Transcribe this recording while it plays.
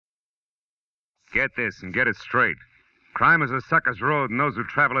Get this and get it straight. Crime is a sucker's road, and those who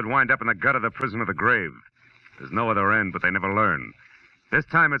travel it wind up in the gut of the prison of the grave. There's no other end, but they never learn. This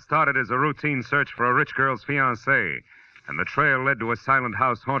time it started as a routine search for a rich girl's fiancé, and the trail led to a silent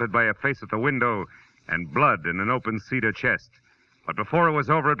house haunted by a face at the window and blood in an open cedar chest. But before it was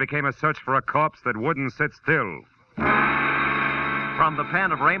over, it became a search for a corpse that wouldn't sit still. From the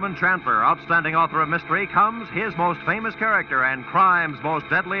pen of Raymond Chandler, outstanding author of mystery, comes his most famous character and crime's most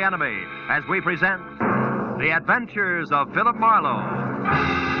deadly enemy, as we present The Adventures of Philip Marlowe.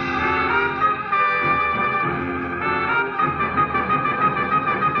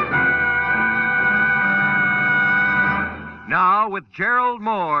 Now, with Gerald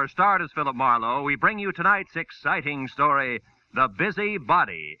Moore, starred as Philip Marlowe, we bring you tonight's exciting story, The Busy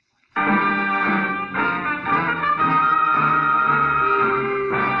Body.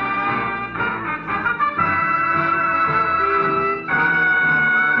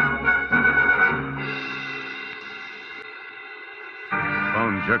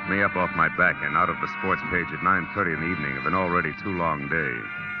 Phone jerked me up off my back and out of the sports page at 9:30 in the evening of an already too long day.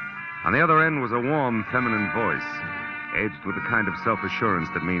 On the other end was a warm, feminine voice, edged with the kind of self-assurance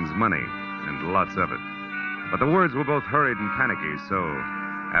that means money, and lots of it. But the words were both hurried and panicky, so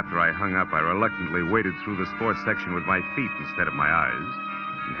after I hung up, I reluctantly waded through the sports section with my feet instead of my eyes,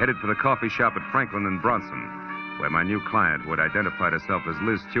 and headed for the coffee shop at Franklin and Bronson, where my new client, who had identified herself as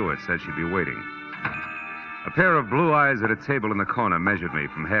Liz Stewart, said she'd be waiting. A pair of blue eyes at a table in the corner measured me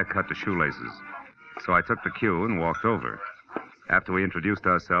from haircut to shoelaces, so I took the cue and walked over. After we introduced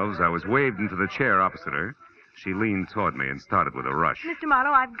ourselves, I was waved into the chair opposite her. She leaned toward me and started with a rush. Mr.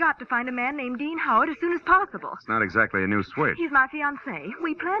 Marlowe, I've got to find a man named Dean Howard as soon as possible. It's not exactly a new switch. He's my fiancé.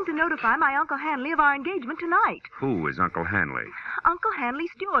 We plan to notify my Uncle Hanley of our engagement tonight. Who is Uncle Hanley? Uncle Hanley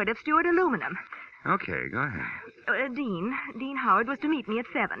Stewart of Stewart Aluminum. Okay, go ahead. Dean Howard was to meet me at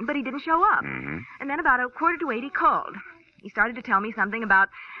 7, but he didn't show up. Mm-hmm. And then about 7:45, he called. He started to tell me something that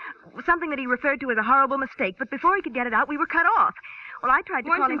he referred to as a horrible mistake, but before he could get it out, we were cut off. Well, I tried to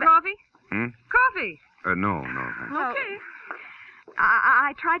call him back. Want some coffee? Coffee. No. Okay.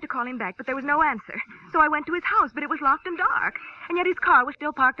 I tried to call him back, but there was no answer. So I went to his house, but it was locked and dark. And yet his car was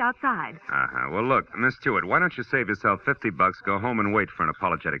still parked outside. Uh-huh. Well, look, Miss Stewart, why don't you save yourself $50, go home and wait for an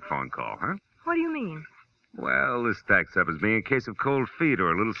apologetic phone call, huh? What do you mean? Well, this stacks up as being a case of cold feet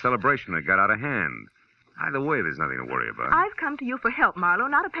or a little celebration that got out of hand. Either way, there's nothing to worry about. I've come to you for help, Marlowe,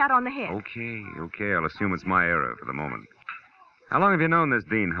 not a pat on the head. Okay. I'll assume it's my error for the moment. How long have you known this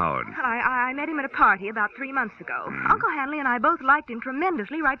Dean Howard? Well, I met him at a party about 3 months ago. Uncle Hanley and I both liked him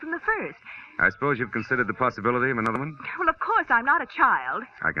tremendously right from the first. I suppose you've considered the possibility of another one? Well, of course, I'm not a child.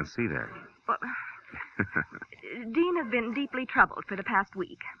 I can see that. Well, Dean has been deeply troubled for the past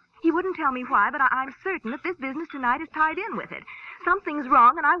week. He wouldn't tell me why, but I'm certain that this business tonight is tied in with it. Something's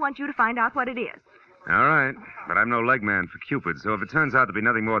wrong, and I want you to find out what it is. All right, but I'm no leg man for Cupid, so if it turns out to be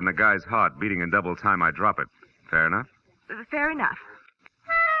nothing more than a guy's heart beating in double time, I drop it. Fair enough? Fair enough.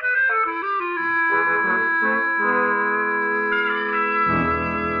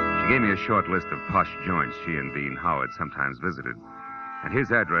 She gave me a short list of posh joints she and Dean Howard sometimes visited, and his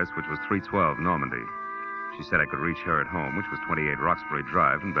address, which was 312 Normandy. She said I could reach her at home, which was 28 Roxbury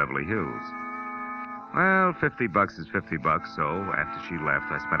Drive in Beverly Hills. Well, $50 is $50, so after she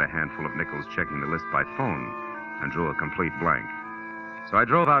left, I spent a handful of nickels checking the list by phone and drew a complete blank. So I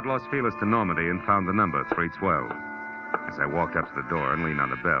drove out Los Feliz to Normandy and found the number, 312. As I walked up to the door and leaned on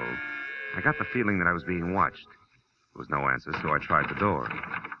the bell, I got the feeling that I was being watched. There was no answer, so I tried the door.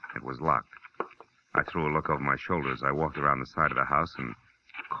 It was locked. I threw a look over my shoulder as I walked around the side of the house and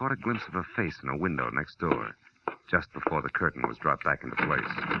caught a glimpse of a face in a window next door, just before the curtain was dropped back into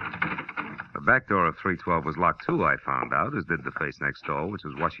place. The back door of 312 was locked, too, I found out, as did the face next door, which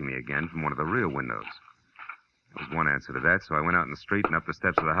was watching me again from one of the rear windows. There was one answer to that, so I went out in the street and up the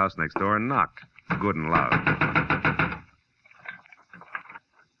steps of the house next door and knocked, good and loud.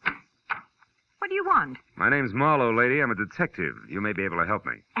 What do you want? My name's Marlowe, lady. I'm a detective. You may be able to help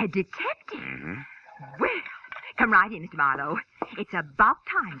me. A detective? Mm-hmm. Well, come right in, Mr. Marlowe. It's about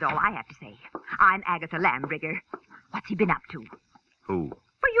time's all I have to say. I'm Agatha Lambrigger. What's he been up to? Who?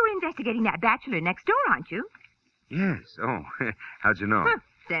 Well, you're investigating that bachelor next door, aren't you? Yes. Oh, how'd you know?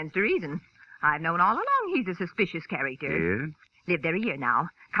 Stands to reason. I've known all along he's a suspicious character. Yeah? Lived there a year now.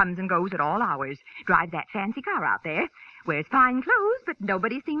 Comes and goes at all hours. Drives that fancy car out there. Wears fine clothes, but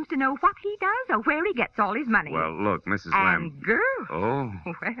nobody seems to know what he does or where he gets all his money. Well, look, Mrs. And Lamb... girls. Oh.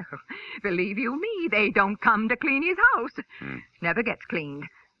 Well, believe you me, they don't come to clean his house. Never gets cleaned.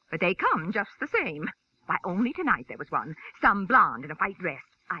 But they come just the same. Why, only tonight there was one. Some blonde in a white dress.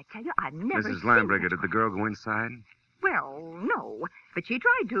 I tell you, I've never Mrs. seen... Lambrigger, did the girl go inside? Well, no. But she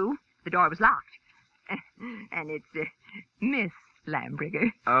tried to. The door was locked. And it's Miss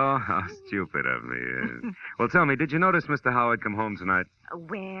Lambrigger. Oh, how stupid of me. Well, tell me, did you notice Mr. Howard come home tonight?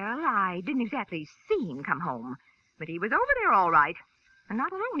 Well, I didn't exactly see him come home. But he was over there all right. And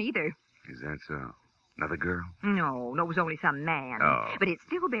not alone either. Is that so? Another girl? No, it was only some man. Oh. But it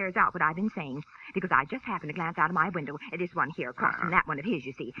still bears out what I've been saying. Because I just happened to glance out of my window at this one here across from that one of his,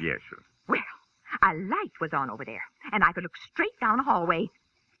 you see. Yeah, sure. Well, a light was on over there. And I could look straight down a hallway.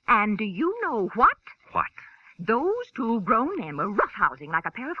 And do you know what? What? Those two grown men were roughhousing like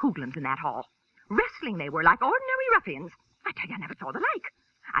a pair of hoodlums in that hall. Wrestling they were like ordinary ruffians. I tell you, I never saw the like.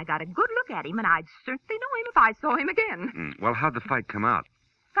 I got a good look at him, and I'd certainly know him if I saw him again. Well, how'd the fight come out?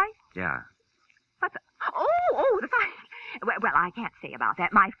 Fight? Yeah. What the... Oh, the fight. Well, I can't say about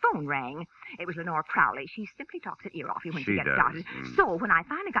that. My phone rang. It was Lenore Crowley. She simply talks her ear off you when she gets does. started. So when I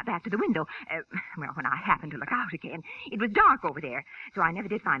finally got back to the window, when I happened to look out again, it was dark over there. So I never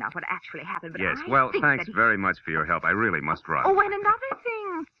did find out what actually happened. But Yes, I well, think thanks that very much for your help. I really must run. Oh, and another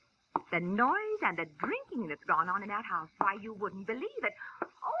thing. The noise and the drinking that's gone on in that house. Why, you wouldn't believe it.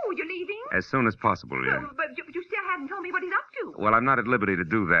 Oh, you're leaving? As soon as possible, yeah. But you still haven't told me what he's up to. Well, I'm not at liberty to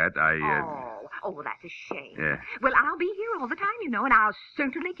do that. Well, that's a shame. Yeah. Well, I'll be here all the time, you know, and I'll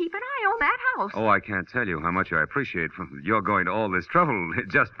certainly keep an eye on that house. Oh, I can't tell you how much I appreciate your going to all this trouble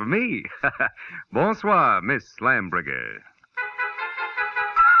just for me. Bonsoir, Miss Lambrigger.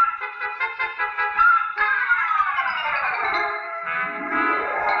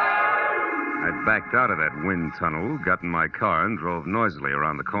 I backed out of that wind tunnel, got in my car, and drove noisily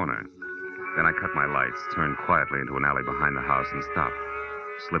around the corner. Then I cut my lights, turned quietly into an alley behind the house, and stopped.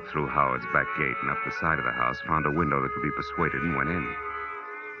 Slipped through Howard's back gate and up the side of the house, found a window that could be persuaded, and went in.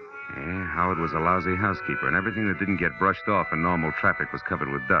 Yeah, Howard was a lousy housekeeper, and everything that didn't get brushed off in normal traffic was covered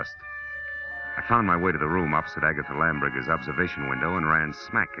with dust. I found my way to the room opposite Agatha Lambrigger's observation window and ran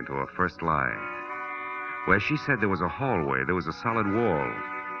smack into her first lie. Where she said there was a hallway, there was a solid wall,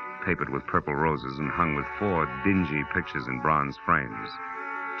 papered with purple roses and hung with 4 dingy pictures in bronze frames,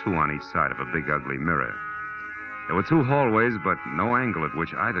 2 on each side of a big, ugly mirror. There were 2 hallways, but no angle at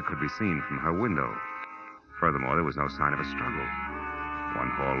which either could be seen from her window. Furthermore, there was no sign of a struggle. One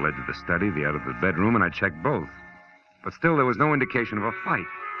hall led to the study, the other to the bedroom, and I checked both. But still, there was no indication of a fight.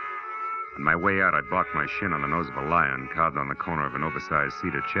 On my way out, I blocked my shin on the nose of a lion carved on the corner of an oversized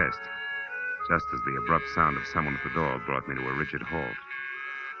cedar chest, just as the abrupt sound of someone at the door brought me to a rigid halt.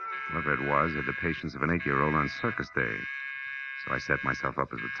 Whoever it was had the patience of an 8-year-old on circus day. So I set myself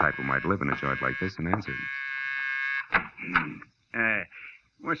up as the type who might live in a joint like this and answered.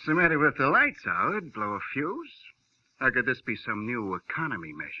 What's the matter with the lights, Howard? Blow a fuse? Or could this be some new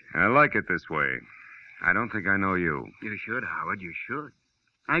economy measure? I like it this way. I don't think I know you. You should, Howard, you should.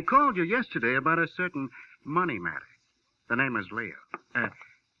 I called you yesterday about a certain money matter. The name is Leo.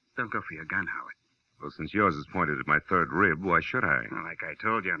 Don't go for your gun, Howard. Well, since yours is pointed at my third rib, why should I? Well, like I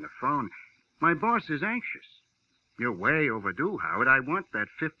told you on the phone, my boss is anxious. You're way overdue, Howard. I want that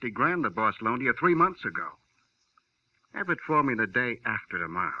 $50,000 the boss loaned you 3 months ago. Have it for me the day after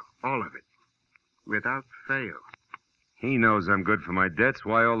tomorrow. All of it. Without fail. He knows I'm good for my debts.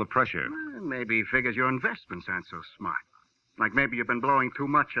 Why all the pressure? Well, maybe he figures your investments aren't so smart. Like maybe you've been blowing too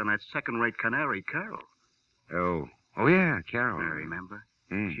much on that second-rate canary, Carol. Oh, yeah, Carol. I remember.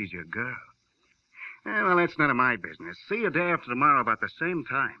 Mm. She's your girl. Well, that's none of my business. See you day after tomorrow about the same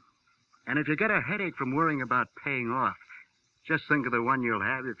time. And if you get a headache from worrying about paying off, just think of the one you'll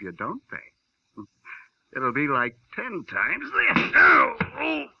have if you don't pay. It'll be like 10 times this.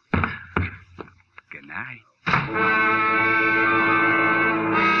 Oh! Good night.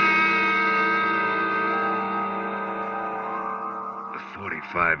 The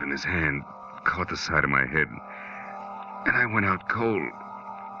 .45 in his hand caught the side of my head, and I went out cold.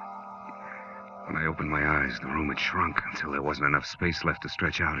 When I opened my eyes, the room had shrunk until there wasn't enough space left to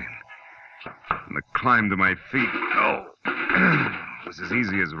stretch out in. And the climb to my feet, was as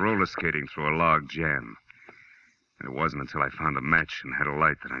easy as roller skating through a log jam. And it wasn't until I found a match and had a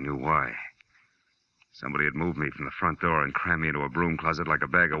light that I knew why. Somebody had moved me from the front door and crammed me into a broom closet like a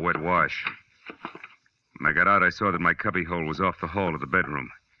bag of wet wash. When I got out, I saw that my cubbyhole was off the hall of the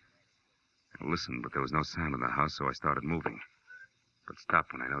bedroom. I listened, but there was no sound in the house, so I started moving. But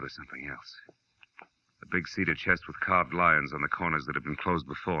stopped when I noticed something else. The big cedar chest with carved lions on the corners that had been closed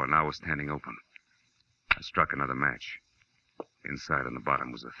before now was standing open. I struck another match. Inside on the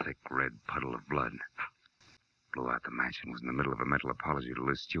bottom was a thick red puddle of blood. Blew out the match and was in the middle of a mental apology to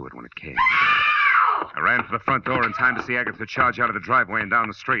Liz Stewart when it came. I ran for the front door in time to see Agatha charge out of the driveway and down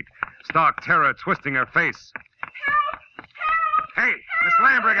the street. Stark terror twisting her face. Help! Help! Hey, Miss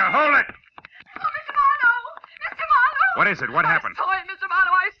Lambrigger, hold it! Oh, Mr. Marlowe! Mr. Marlowe! What is it? What happened? I saw him, Mr.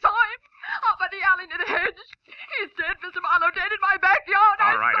 Marlowe. I saw him. Up by the alley near the hedge.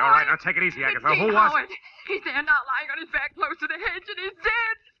 take it easy, Agatha. It's Who Dean was Howard. He's there now, lying on his back close to the hedge, and he's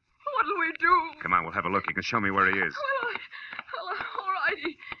dead. What'll we do? Come on, we'll have a look. You can show me where he is. Well, all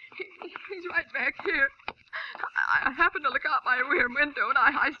right. He's right back here. I happened to look out my rear window, and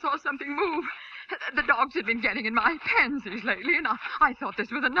I saw something move. The dogs had been getting in my pansies lately, and I thought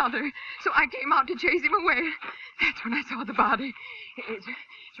this was another. So I came out to chase him away. That's when I saw the body. It's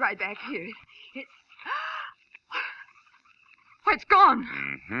right back here. It's gone.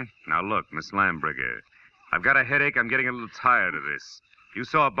 Mm-hmm. Now, look, Miss Lambriger. I've got a headache. I'm getting a little tired of this. You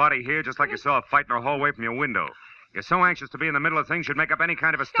saw a body here just like you saw a fight in a hallway from your window. You're so anxious to be in the middle of things you'd make up any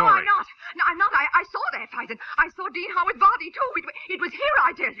kind of a story. No, I'm not. No, I'm not. I saw that fight, and I saw Dean Howard's body, too. It was here,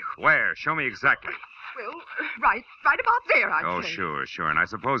 I tell you. Where? Show me exactly. Well, right about there, I'd Oh, say. sure. And I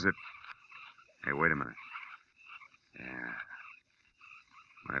suppose it... Hey, wait a minute. Yeah.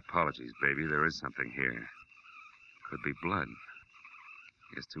 My apologies, baby. There is something here. Could be blood.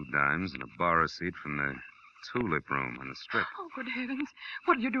 Here's 2 dimes and a bar receipt from the tulip room on the strip. Oh, good heavens.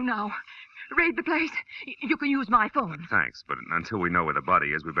 What'll you do now? Raid the place? You can use my phone. Thanks, but until we know where the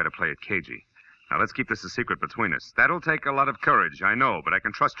body is, we better play it cagey. Now, let's keep this a secret between us. That'll take a lot of courage, I know, but I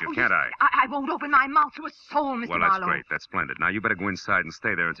can trust you, can't yes. I? I won't open my mouth to a soul, Mr. Well, that's Marlowe. great. That's splendid. Now, you better go inside and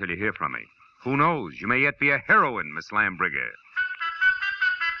stay there until you hear from me. Who knows? You may yet be a heroine, Miss Lambriger.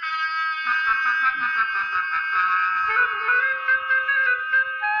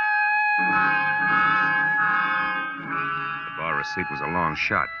 The bar receipt was a long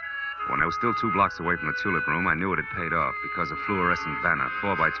shot. When I was still 2 blocks away from the tulip room, I knew it had paid off because a fluorescent banner,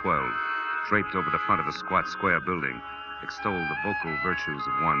 4x12, draped over the front of the squat square building, extolled the vocal virtues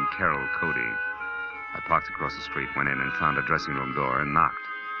of one Carol Cody. I parked across the street, went in, and found a dressing room door and knocked.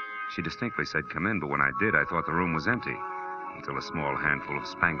 She distinctly said, "Come in," but when I did, I thought the room was empty, until a small handful of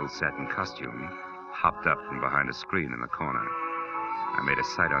spangled satin costume hopped up from behind a screen in the corner. I made a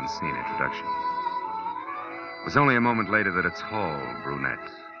sight-unseen introduction. It was only a moment later that a tall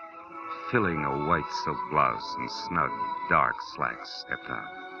brunette, filling a white silk blouse and snug, dark slacks, stepped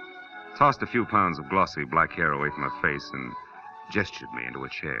out, tossed a few pounds of glossy black hair away from her face, and gestured me into a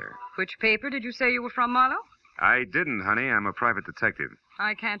chair. Which paper did you say you were from, Marlowe? I didn't, honey. I'm a private detective.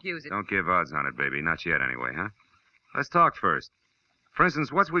 I can't use it. Don't give odds on it, baby. Not yet, anyway, huh? Let's talk first. For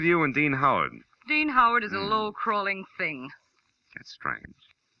instance, what's with you and Dean Howard? Dean Howard is a low-crawling thing. That's strange.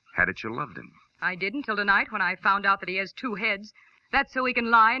 Had it you loved him? I did until tonight when I found out that he has 2 heads. That's so he can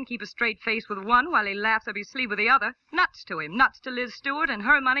lie and keep a straight face with one while he laughs up his sleeve with the other. Nuts to him. Nuts to Liz Stewart and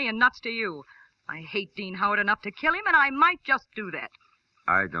her money, and nuts to you. I hate Dean Howard enough to kill him, and I might just do that.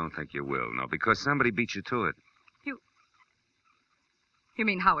 I don't think you will, no, because somebody beat you to it. You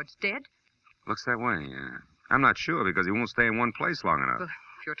mean Howard's dead? Looks that way, yeah. I'm not sure because he won't stay in one place long enough. Well,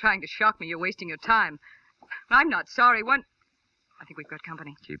 if you're trying to shock me, you're wasting your time. I'm not sorry. I think we've got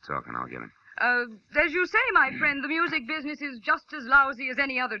company. Keep talking, I'll get him. As you say, my friend, the music business is just as lousy as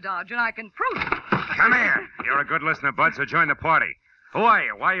any other dodge, and I can prove it. Come here. You're a good listener, Bud, so join the party. Who are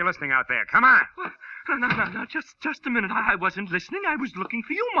you? Why are you listening out there? Come on. No, just a minute. I wasn't listening. I was looking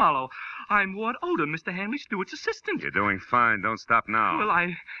for you, Marlowe. I'm Ward Odom, Mr. Hanley Stewart's assistant. You're doing fine. Don't stop now.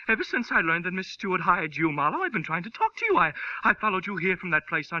 Well, ever since I learned that Miss Stewart hired you, Marlowe, I've been trying to talk to you. I followed you here from that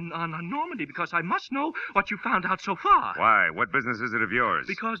place on Normandy because I must know what you found out so far. Why? What business is it of yours?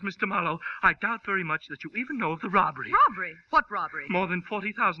 Because, Mr. Marlowe, I doubt very much that you even know of the robbery. Robbery? What robbery? More than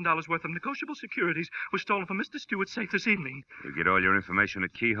 $40,000 worth of negotiable securities was stolen from Mr. Stewart's safe this evening. You get all your information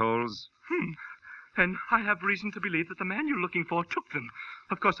at keyholes? And I have reason to believe that the man you're looking for took them.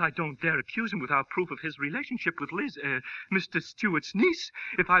 Of course, I don't dare accuse him without proof of his relationship with Liz, Mr. Stewart's niece.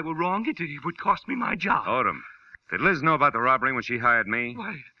 If I were wrong, it would cost me my job. Odom, did Liz know about the robbery when she hired me?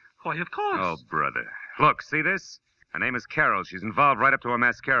 Why, of course. Oh, brother. Look, see this? Her name is Carol. She's involved right up to her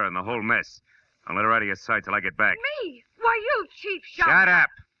mascara in the whole mess. Don't let her out of your sight till I get back. Me? Why, you cheap shot. Shut up.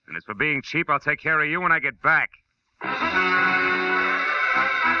 And as for being cheap, I'll take care of you when I get back.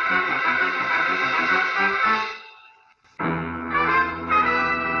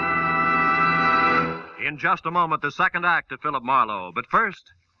 In just a moment, the second act of Philip Marlowe. But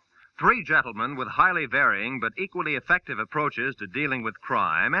first, 3 gentlemen with highly varying but equally effective approaches to dealing with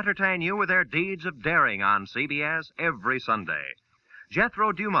crime entertain you with their deeds of daring on CBS every Sunday.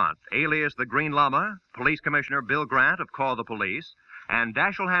 Jethro Dumont, alias the Green Llama, Police Commissioner Bill Grant of Call the Police, and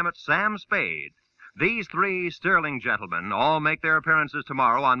Dashiell Hammett's Sam Spade. These 3 sterling gentlemen all make their appearances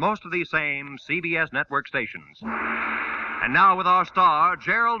tomorrow on most of these same CBS network stations. And now with our star,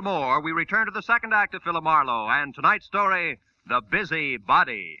 Gerald Moore, we return to the second act of Philip Marlowe and tonight's story, The Busy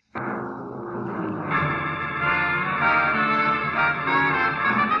Body.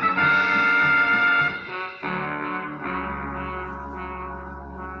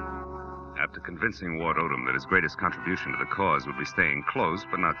 convincing Ward Odom that his greatest contribution to the cause would be staying close,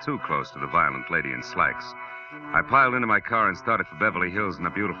 but not too close to the violent lady in slacks, I piled into my car and started for Beverly Hills in a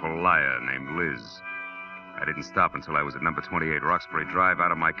beautiful liar named Liz. I didn't stop until I was at number 28 Roxbury Drive,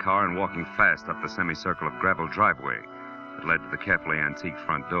 out of my car and walking fast up the semicircle of gravel driveway that led to the carefully antique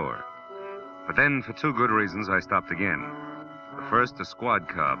front door. But then, for two good reasons, I stopped again. The first, a squad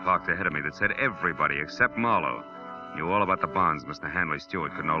car parked ahead of me that said everybody except Marlowe knew all about the bonds Mr. Hanley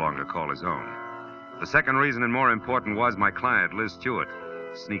Stewart could no longer call his own. The second reason, and more important, was my client, Liz Stewart,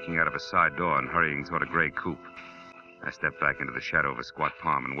 sneaking out of a side door and hurrying toward a gray coupe. I stepped back into the shadow of a squat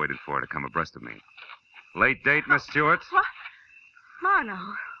palm and waited for her to come abreast of me. Late date, Miss Stewart? What?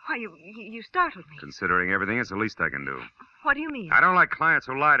 Marlowe, why, you startled me. Considering everything, it's the least I can do. What do you mean? I don't like clients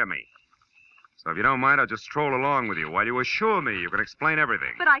who lie to me. So if you don't mind, I'll just stroll along with you while you assure me you can explain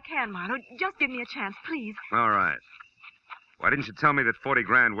everything. But I can, Marlowe. Just give me a chance, please. All right. Why didn't you tell me that 40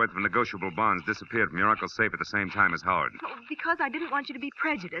 grand worth of negotiable bonds disappeared from your uncle's safe at the same time as Howard? Oh, because I didn't want you to be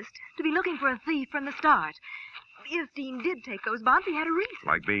prejudiced, to be looking for a thief from the start. If Dean did take those bonds, he had a reason.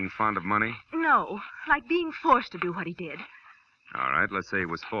 Like being fond of money? No, like being forced to do what he did. All right, let's say he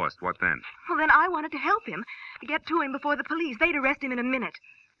was forced. What then? Well, then I wanted to help him, to get to him before the police. They'd arrest him in a minute.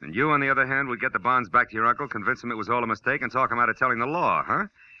 And you, on the other hand, would get the bonds back to your uncle, convince him it was all a mistake, and talk him out of telling the law, huh?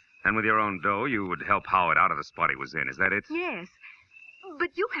 And with your own dough, you would help Howard out of the spot he was in. Is that it? Yes.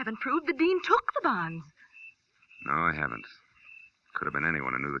 But you haven't proved that Dean took the bonds. No, I haven't. Could have been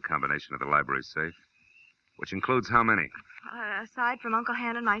anyone who knew the combination of the library safe. Which includes how many? Aside from Uncle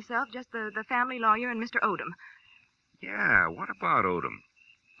Han and myself, just the family lawyer and Mr. Odom. Yeah, what about Odom?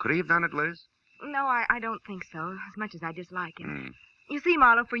 Could he have done it, Liz? No, I don't think so, as much as I dislike him. You see,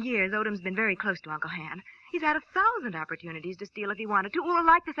 Marlowe, for years, Odom's been very close to Uncle Han. He's had 1,000 opportunities to steal if he wanted to. Well,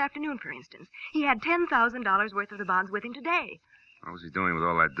 like this afternoon, for instance. He had $10,000 worth of the bonds with him today. What was he doing with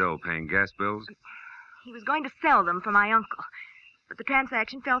all that dough? Paying gas bills? He was going to sell them for my uncle. But the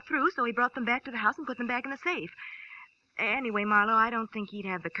transaction fell through, so he brought them back to the house and put them back in the safe. Anyway, Marlowe, I don't think he'd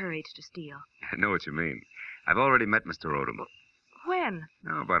have the courage to steal. I know what you mean. I've already met Mr. Odom. When?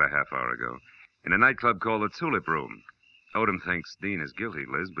 Oh, about a half hour ago. In a nightclub called the Tulip Room. Odom thinks Dean is guilty,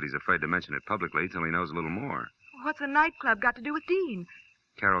 Liz, but he's afraid to mention it publicly till he knows a little more. What's a nightclub got to do with Dean?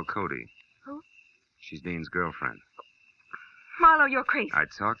 Carol Cody. Who? She's Dean's girlfriend. Marlowe, you're crazy. I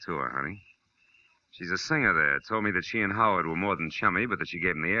talked to her, honey. She's a singer there. Told me that she and Howard were more than chummy, but that she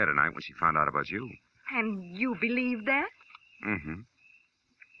gave him the air tonight when she found out about you. And you believe that? Mm-hmm.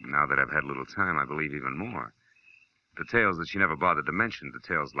 Now that I've had a little time, I believe even more. Details that she never bothered to mention.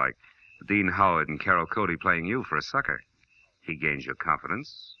 Details like Dean Howard and Carol Cody playing you for a sucker. He gains your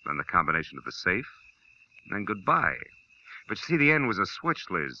confidence, then the combination of the safe, and then goodbye. But you see, the end was a switch,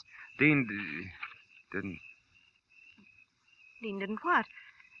 Liz. Dean didn't... Dean didn't what?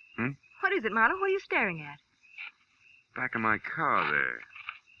 Hmm? What is it, Marlowe? What are you staring at? Back of my car there.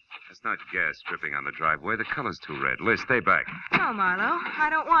 That's not gas dripping on the driveway. The color's too red. Liz, stay back. No, Marlowe. I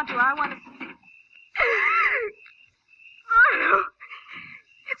don't want to. I want to... Marlowe!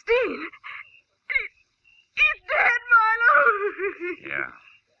 It's Dean! He's dead, Marlowe! Yeah.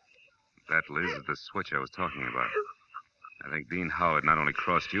 That, Liz, is the switch I was talking about. I think Dean Howard not only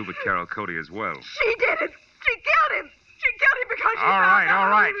crossed you, but Carol Cody as well. She did it! She killed him! She killed him because she All right, found out. all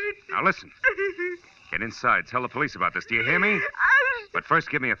right. Now listen. Get inside. Tell the police about this. Do you hear me? But first,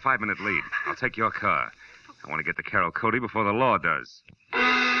 give me a 5-minute lead. I'll take your car. I want to get to Carol Cody before the law does.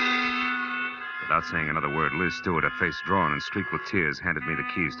 Without saying another word, Liz Stewart, her face drawn and streaked with tears, handed me the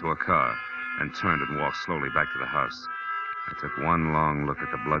keys to her car, then turned and walked slowly back to the house. I took one long look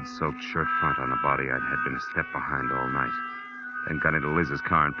at the blood-soaked shirt front on the body I'd had been a step behind all night, then got into Liz's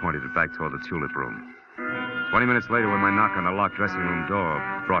car and pointed it back toward the Tulip Room. 20 minutes later, when my knock on the locked dressing room door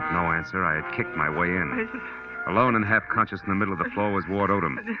brought no answer, I had kicked my way in. Alone and half-conscious in the middle of the floor was Ward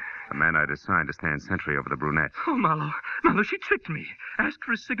Odom, the man I'd assigned to stand sentry over the brunette. Oh, Marlowe, she tricked me. Asked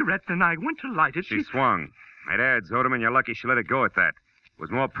for a cigarette, and I went to light it. She swung. Made ads, Odom, and you're lucky she let it go at that. It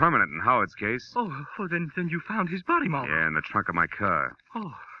was more permanent in Howard's case. Oh, then you found his body, Marlowe. Yeah, in the trunk of my car.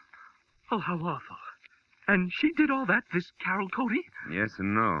 Oh, how awful. And she did all that, this Carol Cody? Yes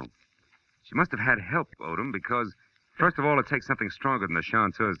and no. She must have had help, Odom, because, first of all, it takes something stronger than the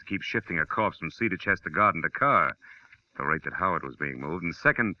chanteurs to keep shifting a corpse from cedar chest to garden to car, at the rate that Howard was being moved. And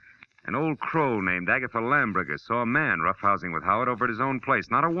second, an old crow named Agatha Lambriger saw a man roughhousing with Howard over at his own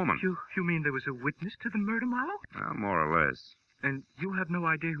place, not a woman. You mean there was a witness to the murder, Marlowe? Well, more or less. And you have no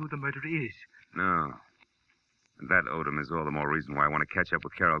idea who the murderer is? No. And that, Odom, is all the more reason why I want to catch up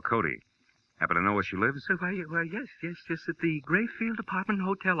with Carol Cody. Happen to know where she lives? Well, yes, at the Grayfield Apartment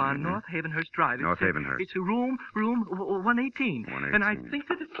Hotel on North Havenhurst Drive. North Havenhurst. It's a room 118. 118. And I think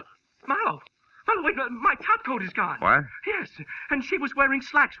that it's... Marlowe, By the way, my top coat is gone. What? Yes, and she was wearing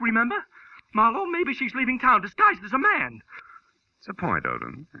slacks, remember? Marlowe, maybe she's leaving town disguised as a man. It's a point,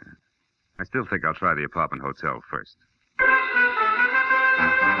 Odom. I still think I'll try the apartment hotel first.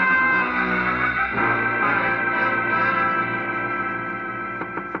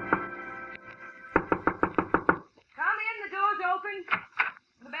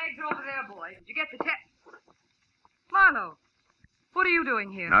 Over there, boy. Did you get the Marlowe, what are you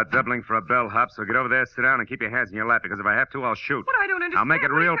doing here? Not doubling for a bellhop, so get over there, sit down, and keep your hands in your lap, because if I have to, I'll shoot. But I don't understand. I'll make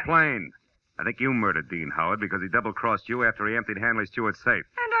it real plain. I think you murdered Dean Howard because he double-crossed you after he emptied Hanley Stewart's safe.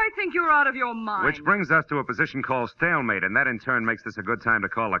 And I think you're out of your mind. Which brings us to a position called stalemate, and that in turn makes this a good time to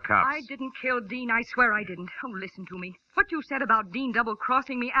call the cops. I didn't kill Dean. I swear I didn't. Oh, listen to me. What you said about Dean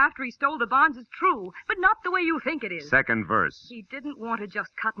double-crossing me after he stole the bonds is true, but not the way you think it is. Second verse. He didn't want to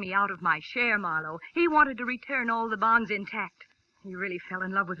just cut me out of my share, Marlowe. He wanted to return all the bonds intact. He really fell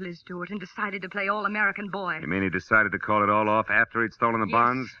in love with Liz Stewart and decided to play all-American boy. You mean he decided to call it all off after he'd stolen the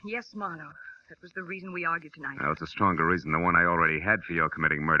bonds? Yes, Marlowe. That was the reason we argued tonight. Well, it's a stronger reason than one I already had for your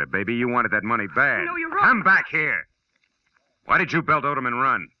committing murder, baby. You wanted that money bad. No, you're wrong. Come back here. Why did you belt Odom and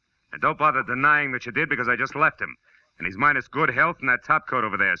run? And don't bother denying that you did, because I just left him. And he's minus good health and that top coat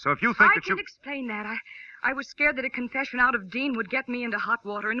over there. So if you think I can explain that. I was scared that a confession out of Dean would get me into hot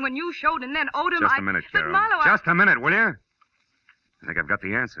water. And when you showed and then Odom, Just a minute, Carol. But Marlowe, Just a minute, will you? I think I've got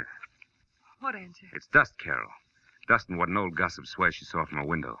the answer. What answer? It's dust, Carol. Dust and what an old gossip swears she saw from a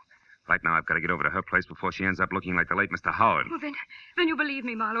window. Right now, I've got to get over to her place before she ends up looking like the late Mr. Howard. Well, then you believe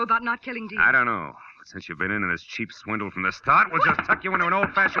me, Marlowe, about not killing Dean. I don't know. But since you've been in this cheap swindle from the start, we'll just tuck you into an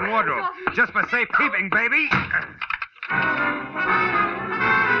old-fashioned wardrobe. Just for safekeeping, baby.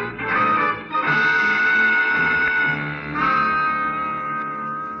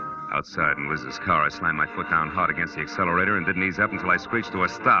 Outside in Liz's car, I slammed my foot down hard against the accelerator and didn't ease up until I screeched to a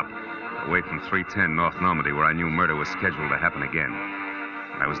stop, away from 310 North Normandy, where I knew murder was scheduled to happen again.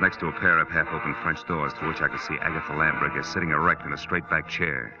 I was next to a pair of half-open French doors through which I could see Agatha Lambricker sitting erect in a straight-back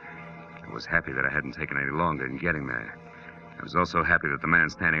chair. I was happy that I hadn't taken any longer in getting there. I was also happy that the man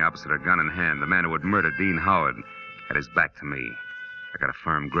standing opposite her, gun in hand, the man who had murdered Dean Howard, had his back to me. I got a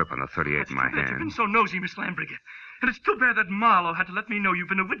firm grip on the .38 in my hand. You've been so nosy, Miss Lambricker. And it's too bad that Marlowe had to let me know you've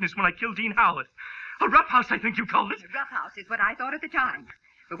been a witness when I killed Dean Howard. A roughhouse, I think you called it. A roughhouse is what I thought at the time.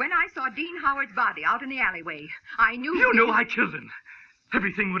 But when I saw Dean Howard's body out in the alleyway, I knew... You knew I killed him.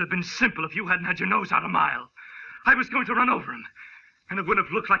 Everything would have been simple if you hadn't had your nose out a mile. I was going to run over him, and it would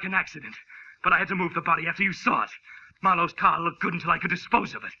have looked like an accident. But I had to move the body after you saw it. Marlowe's car looked good until I could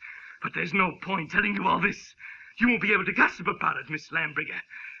dispose of it. But there's no point telling you all this. You won't be able to gossip about it, Miss Lambricker.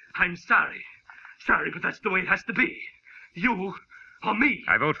 I'm sorry. Sorry, but that's the way it has to be. You or me.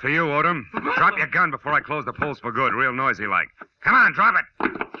 I vote for you, Odom. Drop your gun before I close the polls for good. Real noisy like. Come on, drop it.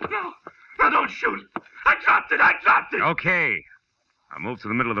 No, don't shoot. I dropped it. Okay. I'll move to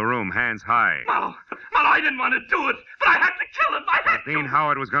the middle of the room, hands high. Marlowe, I didn't want to do it, but I had to kill him. Dean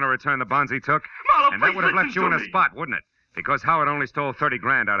Howard was going to return the bonds he took. Marlowe, and that would have left you in a me. spot, wouldn't it? Because Howard only stole 30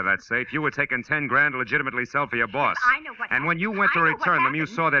 grand out of that safe. You were taking 10 grand to legitimately sell for your boss. I know what And when you went to return them, you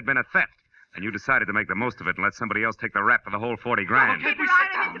saw there'd been a theft. And you decided to make the most of it and let somebody else take the rap for the whole 40 grand. Keep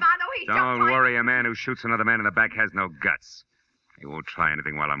Don't worry, a man who shoots another man in the back has no guts. He won't try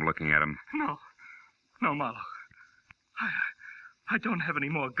anything while I'm looking at him. No, Marlowe. I don't have any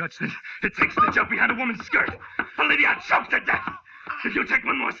more guts than it takes to jump behind a woman's skirt. Olivia, choke to death. If you take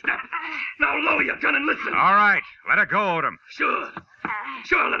one more step, now lower your gun and listen. All right, let her go, Odom. Sure,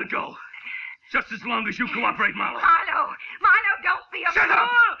 let it go. Just as long as you cooperate, Marlowe. Marlowe, don't be a Shut fool. up!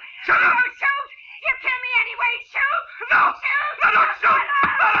 Shut up! Marlowe, shoot! You kill me anyway, shoot! No! Shoot! No, don't shoot!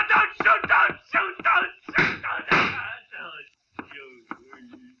 Marlowe! No, don't shoot! Don't shoot! Don't shoot!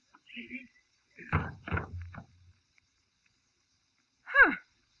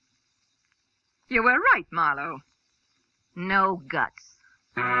 You were right, Marlowe. No guts.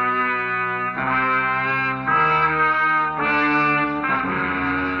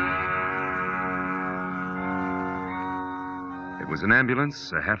 It was an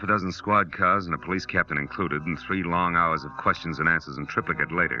ambulance, a half a dozen squad cars, and a police captain included, and 3 long hours of questions and answers in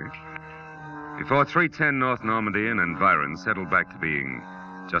triplicate later, before 310 North Normandy and environs settled back to being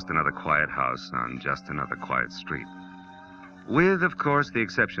just another quiet house on just another quiet street. With, of course, the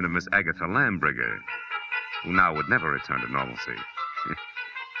exception of Miss Agatha Lambricker, who now would never return to normalcy.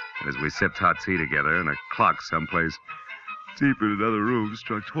 And as we sipped hot tea together, and a clock someplace deep in another room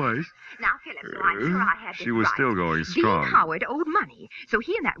struck twice. Now, Philip, so I'm sure I had this She was right. still going strong. Dean Howard owed money, so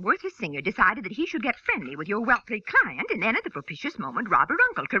he and that worthless singer decided that he should get friendly with your wealthy client and then at the propitious moment rob her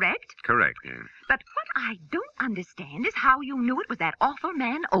uncle, correct? Correct, yeah. But what I don't understand is how you knew it was that awful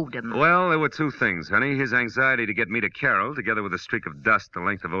man Odom. Well, there were two things, honey. His anxiety to get me to Carol, together with a streak of dust the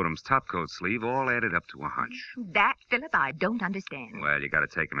length of Odom's topcoat sleeve, all added up to a hunch. That, Philip, I don't understand. Well, you got to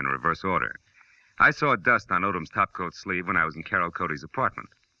take them in reverse order. I saw dust on Odom's topcoat sleeve when I was in Carol Cody's apartment.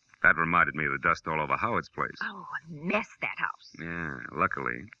 That reminded me of the dust all over Howard's place. Oh, a mess, that house. Yeah,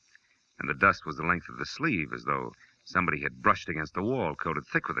 luckily. And the dust was the length of the sleeve, as though somebody had brushed against the wall, coated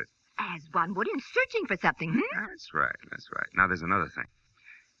thick with it. As one would in searching for something, That's right. Now, there's another thing.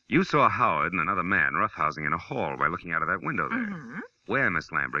 You saw Howard and another man roughhousing in a hall by looking out of that window there. Mm-hmm. Where, Miss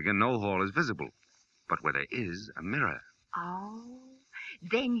Lambriger, no hall is visible, but where there is a mirror. Oh,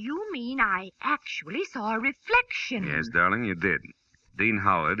 then you mean I actually saw a reflection. Yes, darling, you did. Dean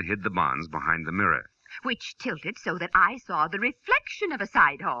Howard hid the bonds behind the mirror. Which tilted so that I saw the reflection of a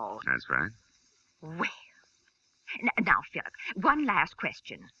side hall. That's right. Well, now, Philip, one last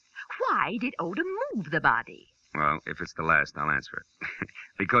question. Why did Odom move the body? Well, if it's the last, I'll answer it.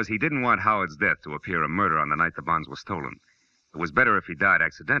 Because he didn't want Howard's death to appear a murder on the night the bonds were stolen. It was better if he died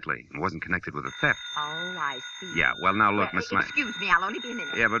accidentally and wasn't connected with a theft. Oh, I see. Yeah, well, now look, Miss Lambriger. Excuse me, I'll only be a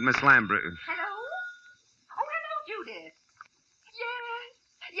minute. Yeah, but Miss Lambriger... Hello? Oh, hello, Judith.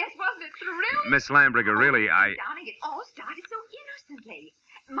 Yes, wasn't it thrilling? Miss Lambriger, really, Darling, it all started so innocently.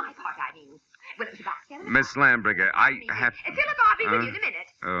 My part, I mean. Well, it was about 7 o'clock. Miss Lambriger, I have... Philip, I'll be with you in a minute.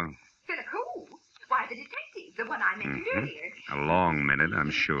 Oh, Philip, who? Why, the detective, the one I mentioned earlier. a long minute,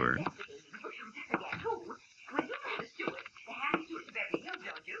 I'm sure. Forget who? Well, you know the steward, the Harry Stewart of Beverly Hills,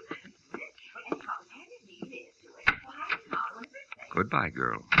 don't you? Well, anyhow, it had his name there, Stewart. Well, Harry's Marlowe on his birthday. Goodbye,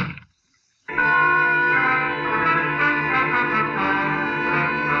 girl.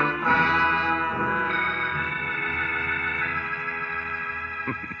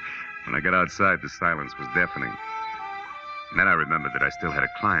 When I got outside, the silence was deafening. And then I remembered that I still had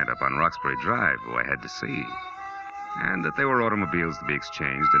a client up on Roxbury Drive who I had to see. And that there were automobiles to be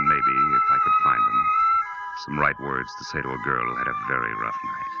exchanged, and maybe, if I could find them, some right words to say to a girl who had a very rough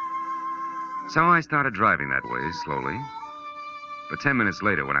night. So I started driving that way, slowly. But 10 minutes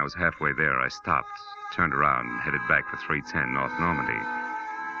later, when I was halfway there, I stopped, turned around, and headed back for 310 North Normandy,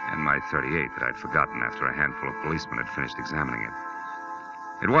 and my .38 that I'd forgotten after a handful of policemen had finished examining it.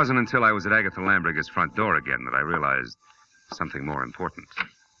 It wasn't until I was at Agatha Lambriger's front door again that I realized something more important.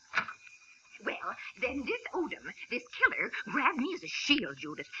 Well, then this Odom, this killer, grabbed me as a shield,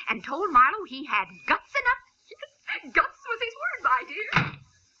 Judith, and told Marlowe he had guts enough. Guts was his word, my dear.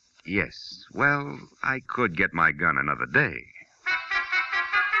 Yes, well, I could get my gun another day.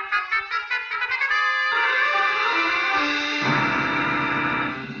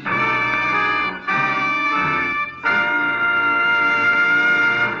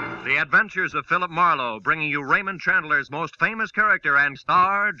 The Adventures of Philip Marlowe, bringing you Raymond Chandler's most famous character and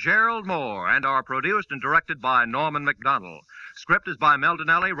star, Gerald Moore, and are produced and directed by Norman MacDonald. Script is by Mel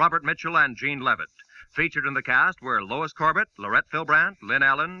Donnelly, Robert Mitchell, and Gene Levitt. Featured in the cast were Lois Corbett, Lorette Philbrandt, Lynn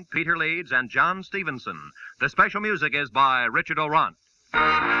Allen, Peter Leeds, and John Stevenson. The special music is by Richard Orant.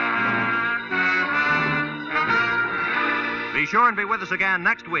 Be sure and be with us again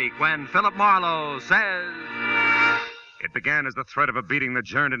next week when Philip Marlowe says... It began as the threat of a beating that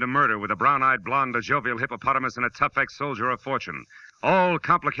turned into murder with a brown-eyed blonde, a jovial hippopotamus, and a tough ex-soldier of fortune, all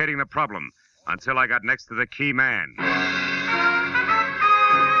complicating the problem until I got next to the key man.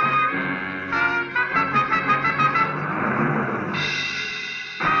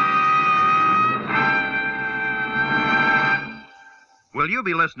 Will you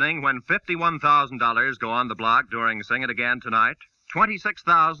be listening when $51,000 go on the block during Sing It Again tonight?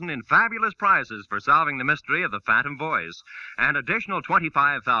 $26,000 in fabulous prizes for solving the mystery of the Phantom Voice, and additional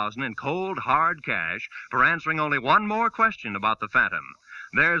 $25,000 in cold, hard cash for answering only one more question about the Phantom.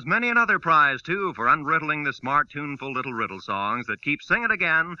 There's many another prize, too, for unriddling the smart, tuneful little riddle songs that keep Sing It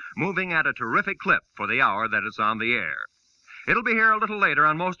Again moving at a terrific clip for the hour that it's on the air. It'll be here a little later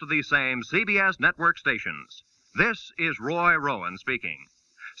on most of these same CBS network stations. This is Roy Rowan speaking.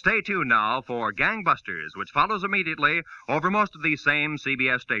 Stay tuned now for Gangbusters, which follows immediately over most of these same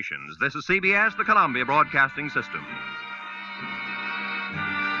CBS stations. This is CBS, the Columbia Broadcasting System.